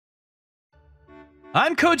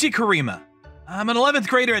I'm Koji Kurima. I'm an 11th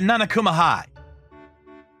grader at Nanakuma High.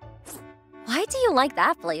 Why do you like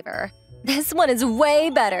that flavor? This one is way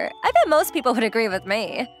better. I bet most people would agree with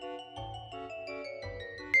me.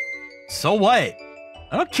 So what?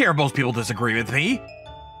 I don't care if most people disagree with me.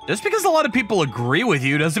 Just because a lot of people agree with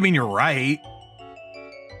you doesn't mean you're right.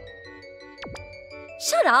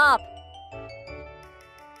 Shut up!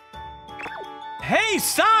 Hey,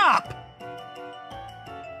 stop!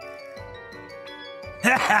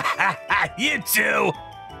 You too!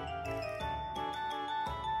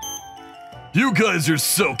 You guys are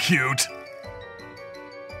so cute.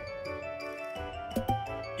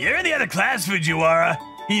 You're in the other class, Fujiwara.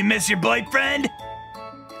 You miss your boyfriend?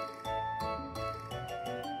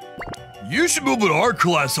 You should move to our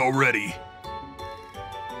class already.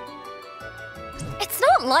 It's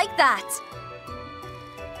not like that!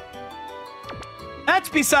 That's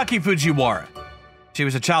Misaki Fujiwara. She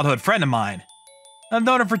was a childhood friend of mine. I've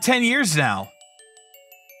known her for 10 years now.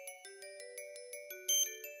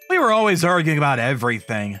 We were always arguing about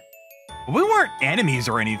everything. But we weren't enemies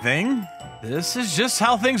or anything. This is just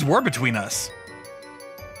how things were between us.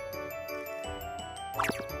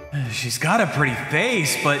 She's got a pretty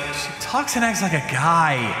face, but she talks and acts like a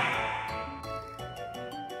guy.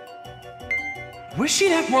 Wish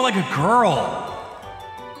she'd act more like a girl.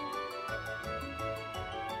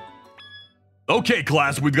 Okay,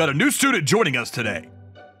 class, we've got a new student joining us today.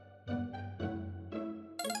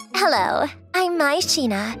 Hello, I'm Mai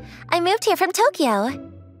Shina. I moved here from Tokyo.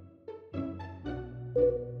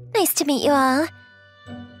 Nice to meet you all.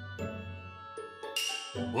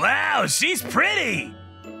 Wow, she's pretty!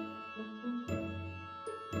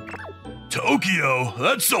 Tokyo?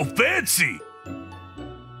 That's so fancy!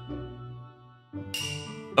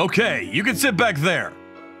 Okay, you can sit back there.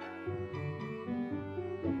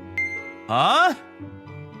 Huh?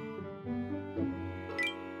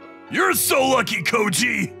 You're so lucky,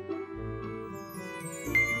 Koji!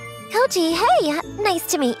 Koji, hey, nice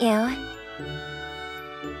to meet you.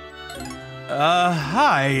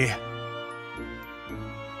 Hi.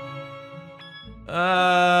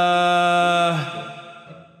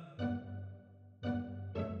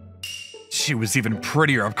 She was even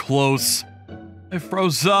prettier up close. I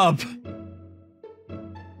froze up.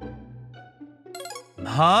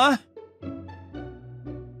 Huh?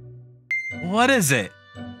 What is it?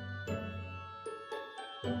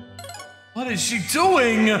 What is she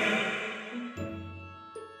doing?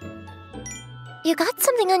 You got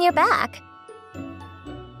something on your back.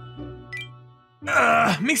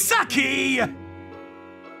 Misaki!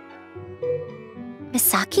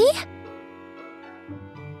 Misaki?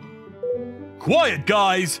 Quiet,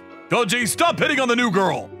 guys! Koji, stop hitting on the new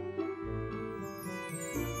girl!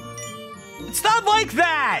 It's not like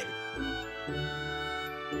that!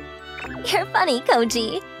 You're funny,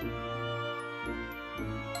 Koji.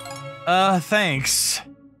 Thanks.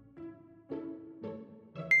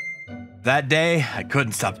 That day, I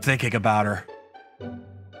couldn't stop thinking about her.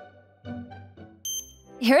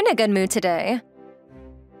 You're in a good mood today.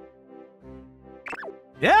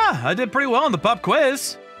 Yeah, I did pretty well on the pop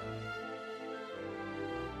quiz.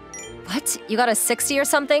 What? You got a 60 or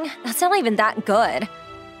something? That's not even that good.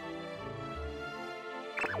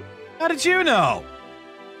 How did you know?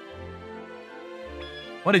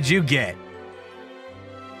 What did you get?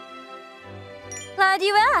 Glad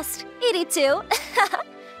you asked. 82.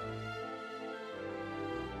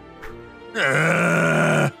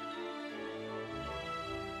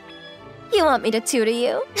 You want me to tutor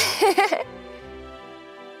you?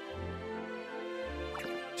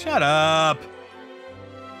 Shut up.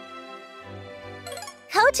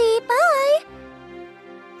 Koji, bye!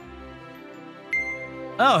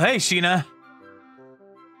 Oh, hey, Sheena.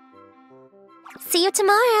 See you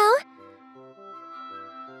tomorrow.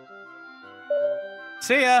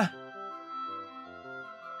 See ya.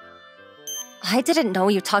 I didn't know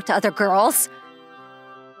you talked to other girls.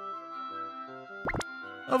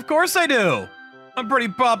 Of course I do. I'm pretty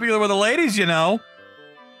popular with the ladies, you know.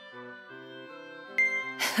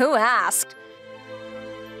 Who asked?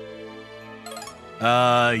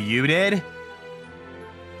 You did?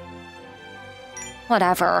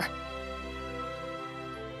 Whatever.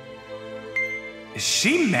 Is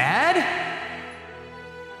she mad?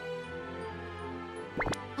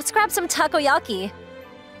 Let's grab some takoyaki.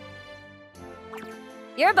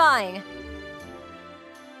 You're buying.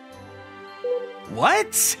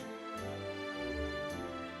 What?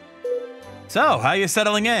 So, how you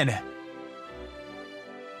settling in?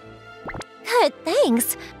 Good,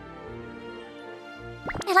 thanks.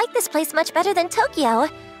 I like this place much better than Tokyo.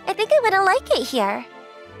 I think I'm gonna like it here.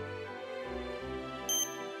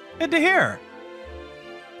 Good to hear.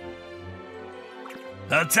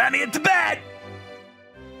 Time to get to bed.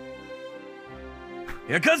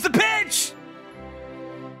 Here comes the pitch.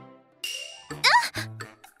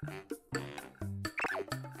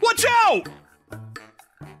 Watch out!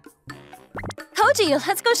 Koji,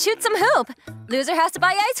 let's go shoot some hoop. Loser has to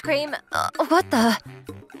buy ice cream. What the?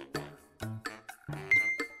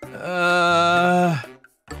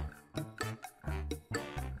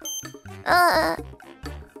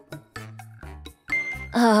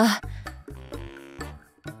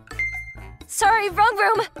 Sorry, wrong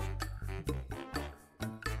room.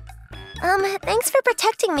 Thanks for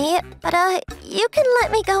protecting me, but, you can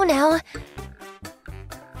let me go now.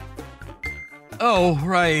 Oh,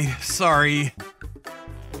 right. Sorry.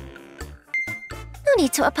 No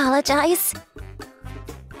need to apologize.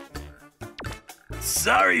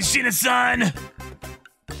 Sorry, Shina-san.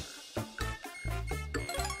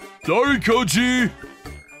 Sorry, Koji.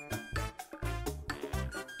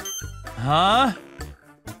 Huh?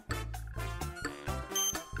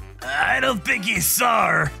 I don't think he saw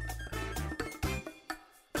her.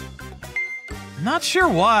 Not sure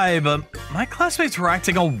why, but my classmates were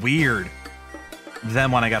acting all weird.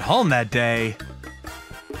 Then when I got home that day...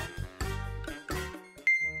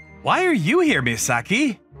 Why are you here,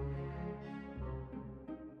 Misaki?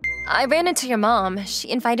 I ran into your mom. She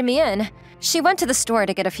invited me in. She went to the store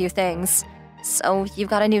to get a few things. So you've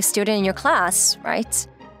got a new student in your class, right?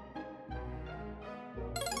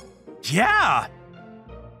 Yeah!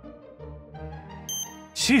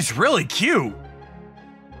 She's really cute.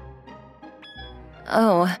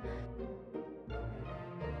 Oh.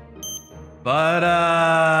 But,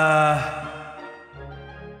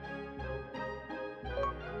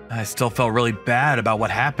 I still felt really bad about what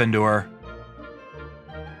happened to her.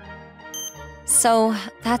 So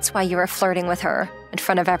that's why you were flirting with her in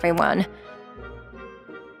front of everyone.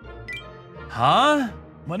 Huh?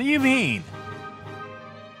 What do you mean?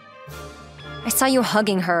 I saw you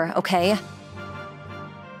hugging her, okay?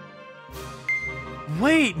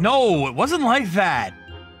 Wait, no, it wasn't like that.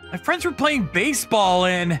 My friends were playing baseball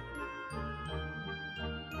and...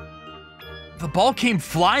 the ball came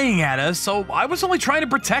flying at us, so I was only trying to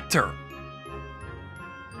protect her.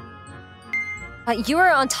 But you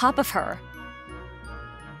were on top of her.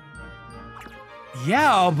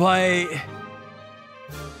 Yeah, but...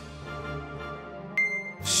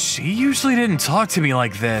 she usually didn't talk to me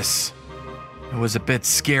like this. It was a bit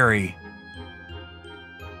scary.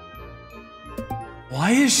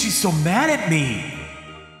 Why is she so mad at me?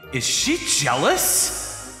 Is she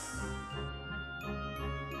jealous?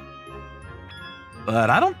 But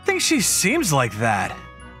I don't think she seems like that.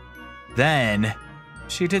 Then,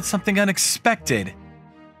 she did something unexpected.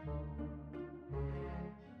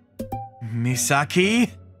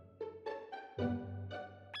 Misaki?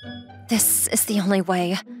 This is the only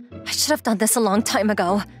way. I should have done this a long time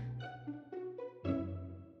ago.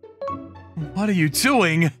 What are you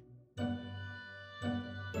doing?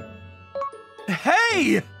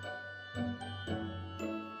 Hey!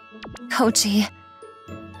 Koji.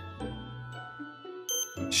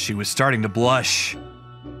 She was starting to blush.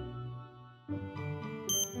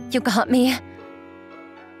 You got me.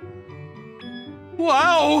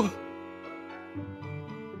 Wow!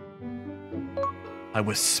 I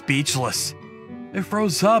was speechless. I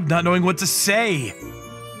froze up, not knowing what to say.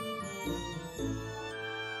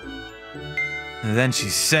 And then she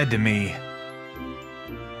said to me,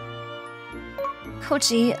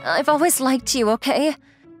 Koji, I've always liked you, okay?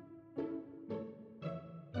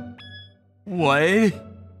 what?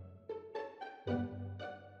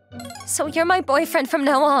 So you're my boyfriend from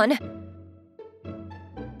now on.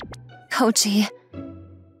 Koji.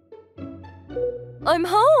 I'm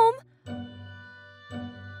home.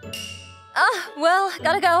 Well,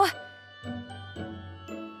 gotta go.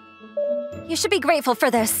 You should be grateful for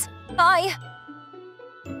this. Bye.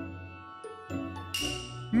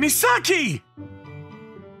 Misaki!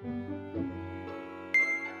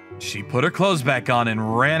 She put her clothes back on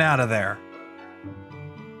and ran out of there.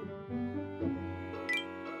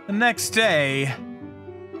 The next day...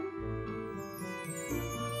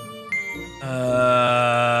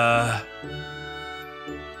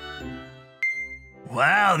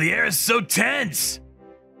 Wow, the air is so tense!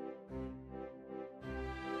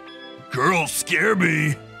 Girls scare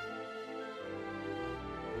me.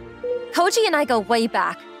 Koji and I go way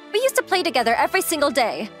back. We used to play together every single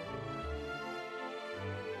day.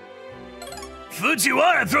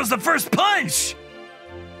 Fujiwara throws the first punch!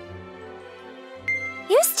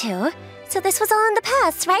 Used to? So this was all in the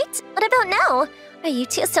past, right? What about now? Are you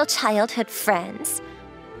two still childhood friends?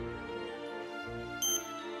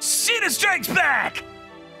 Sheena strikes back!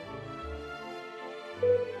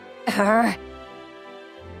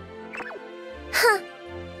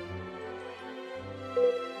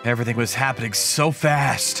 Everything was happening so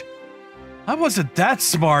fast. I wasn't that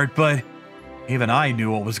smart, but even I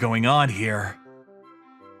knew what was going on here.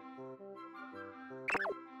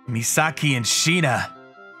 Misaki and Sheena.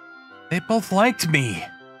 They both liked me.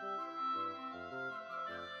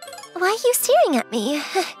 Why are you staring at me?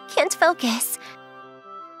 Can't focus.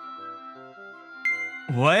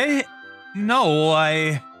 What? No,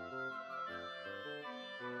 I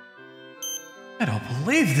don't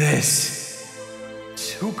believe this.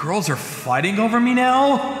 2 girls are fighting over me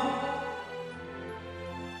now?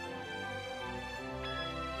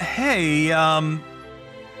 Hey,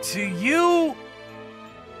 do you...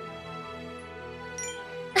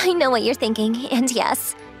 I know what you're thinking, and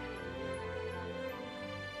yes.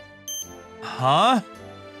 Huh?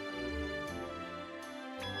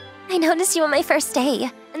 I noticed you on my first day,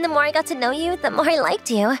 and the more I got to know you, the more I liked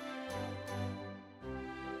you.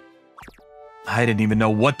 I didn't even know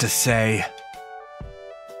what to say.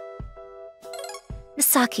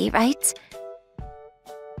 Misaki, right?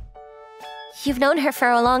 You've known her for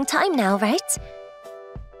a long time now, right?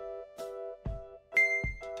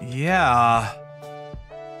 Yeah.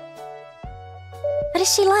 What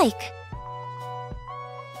is she like?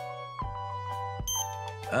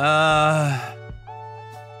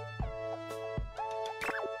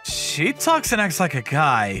 She talks and acts like a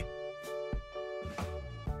guy.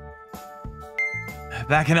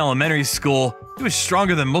 Back in elementary school, he was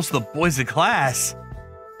stronger than most of the boys in class.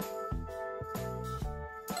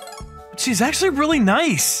 But she's actually really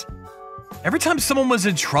nice. Every time someone was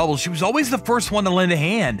in trouble, she was always the first one to lend a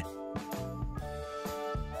hand.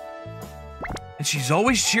 And she's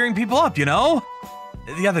always cheering people up, you know?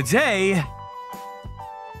 The other day...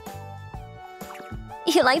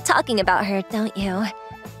 You like talking about her, don't you?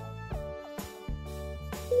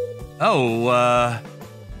 Oh, I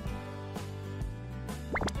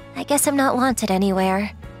guess I'm not wanted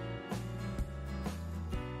anywhere.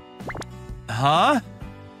 Huh?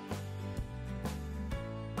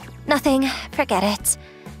 Nothing. Forget it.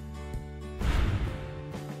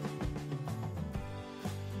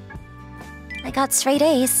 I got straight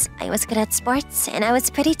A's. I was good at sports, and I was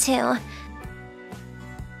pretty too.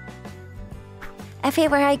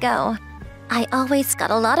 Everywhere I go, I always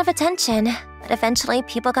got a lot of attention, but eventually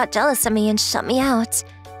people got jealous of me and shut me out.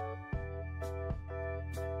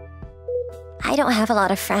 I don't have a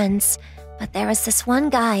lot of friends, but there was this one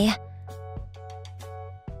guy.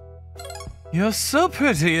 You're so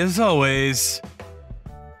pretty as always.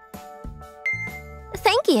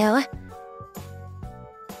 Thank you.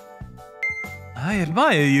 I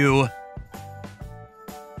admire you.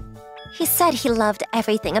 He said he loved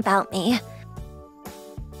everything about me.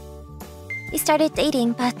 We started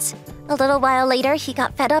dating, but a little while later he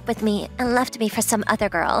got fed up with me and left me for some other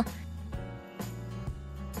girl.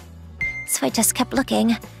 So I just kept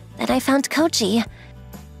looking. Then I found Koji.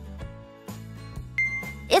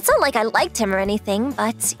 It's not like I liked him or anything,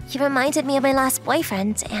 but he reminded me of my last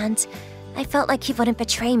boyfriend, and I felt like he wouldn't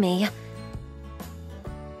betray me.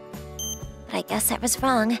 But I guess I was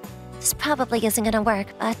wrong. This probably isn't gonna work,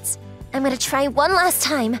 but I'm gonna try one last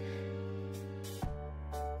time.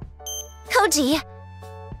 Koji!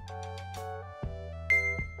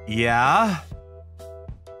 Yeah?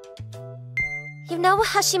 You know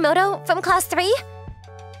Hashimoto from class 3?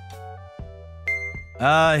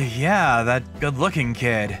 Yeah, that good-looking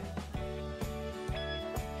kid.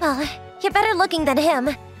 Well, you're better looking than him.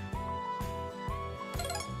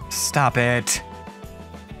 Stop it.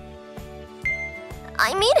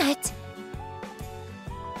 I mean it.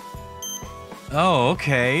 Oh,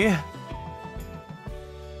 okay.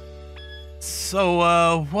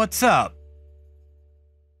 So, what's up?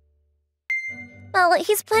 Well,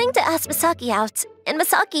 he's planning to ask Misaki out, and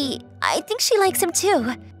Misaki, I think she likes him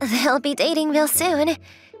too. They'll be dating real soon.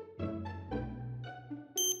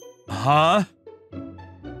 Huh?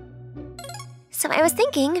 So I was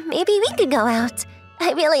thinking maybe we could go out.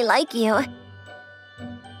 I really like you.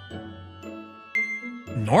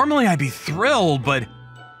 Normally I'd be thrilled, but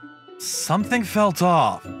something felt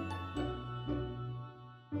off.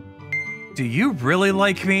 Do you really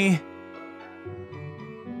like me?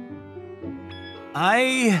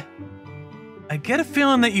 I get a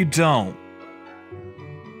feeling that you don't.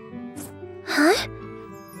 Huh?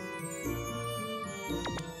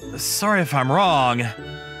 Sorry if I'm wrong.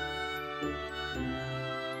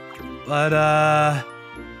 But,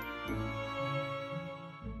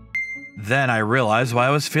 then I realized why I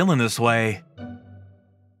was feeling this way.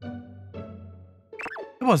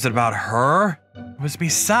 It wasn't about her. It was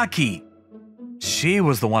Misaki. She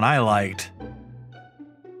was the one I liked.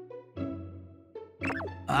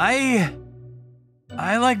 I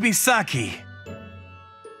like Misaki.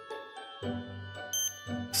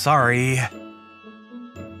 Sorry.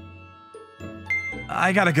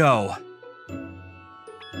 I gotta go.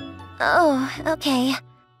 Oh, okay.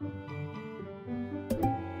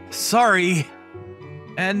 Sorry.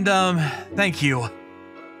 And, thank you.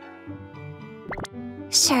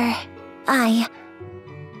 Sure, I...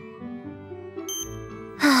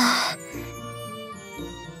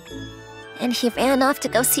 And he ran off to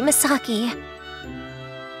go see Misaki.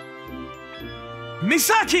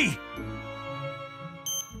 Misaki!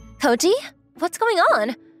 Koji? What's going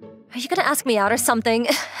on? Are you gonna ask me out or something?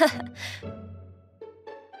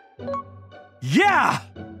 Yeah!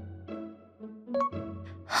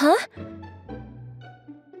 Huh?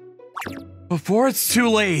 Before it's too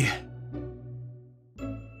late.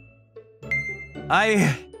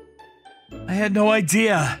 I had no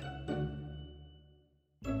idea.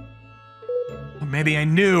 Or maybe I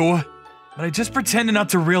knew, but I just pretended not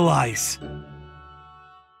to realize.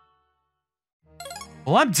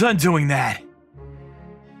 Well, I'm done doing that.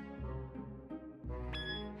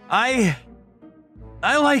 I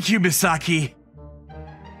like you, Misaki.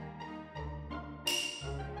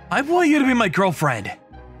 I want you to be my girlfriend.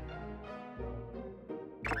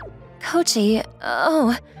 Koji,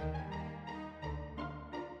 oh.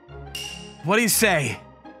 What do you say?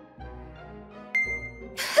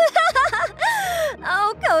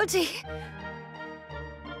 Oh, Koji.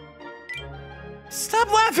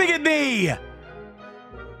 Stop laughing at me!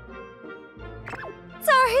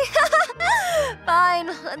 Sorry. Fine,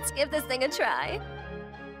 let's give this thing a try.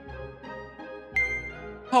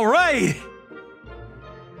 All right.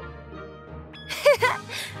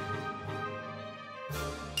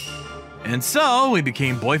 And so we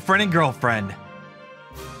became boyfriend and girlfriend.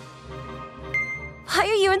 Why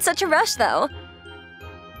are you in such a rush, though?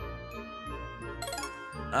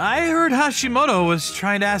 I heard Hashimoto was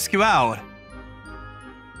trying to ask you out.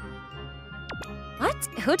 What?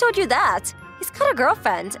 Who told you that? He's got a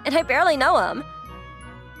girlfriend, and I barely know him.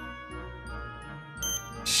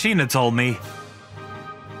 Sheena told me.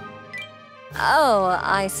 Oh,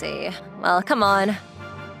 I see. Well, come on.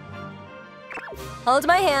 Hold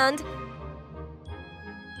my hand.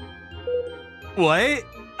 What?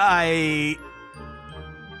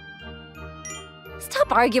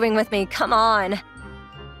 Stop arguing with me, come on.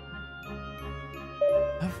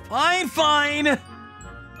 Fine, fine.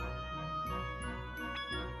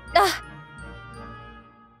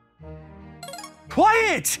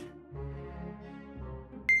 Quiet!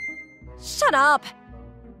 Shut up.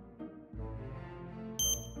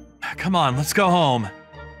 Come on, let's go home.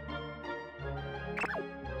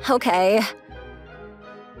 Okay.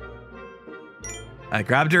 I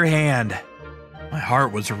grabbed her hand. My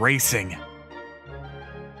heart was racing. It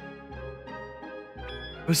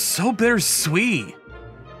was so bittersweet.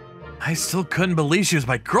 I still couldn't believe she was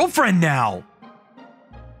my girlfriend now.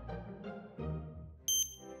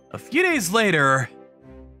 A few days later...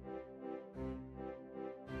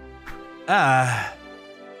 Huh?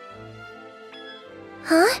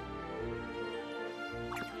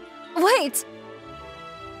 Wait!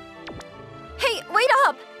 Hey, wait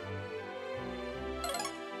up!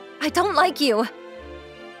 I don't like you.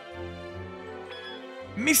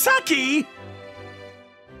 Misaki!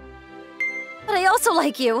 But I also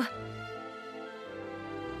like you.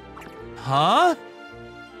 Huh?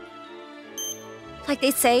 Like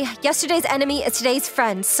they say, yesterday's enemy is today's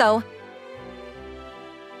friend, so...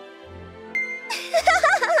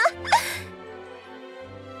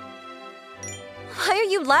 Why are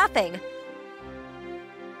you laughing?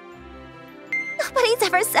 Nobody's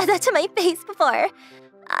ever said that to my face before.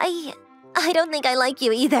 I don't think I like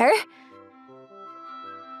you either.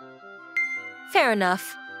 Fair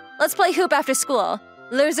enough. Let's play hoop after school.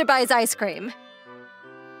 Loser buys ice cream.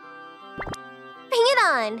 Bring it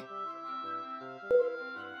on.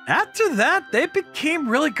 After that, they became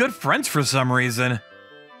really good friends for some reason.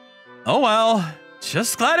 Oh well,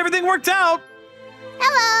 just glad everything worked out.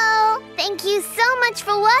 Hello! Thank you so much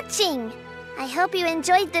for watching. I hope you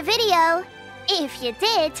enjoyed the video. If you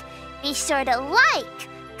did, be sure to like,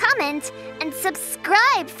 comment, and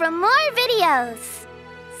subscribe for more videos.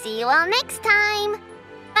 See you all next time.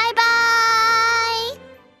 Bye-bye!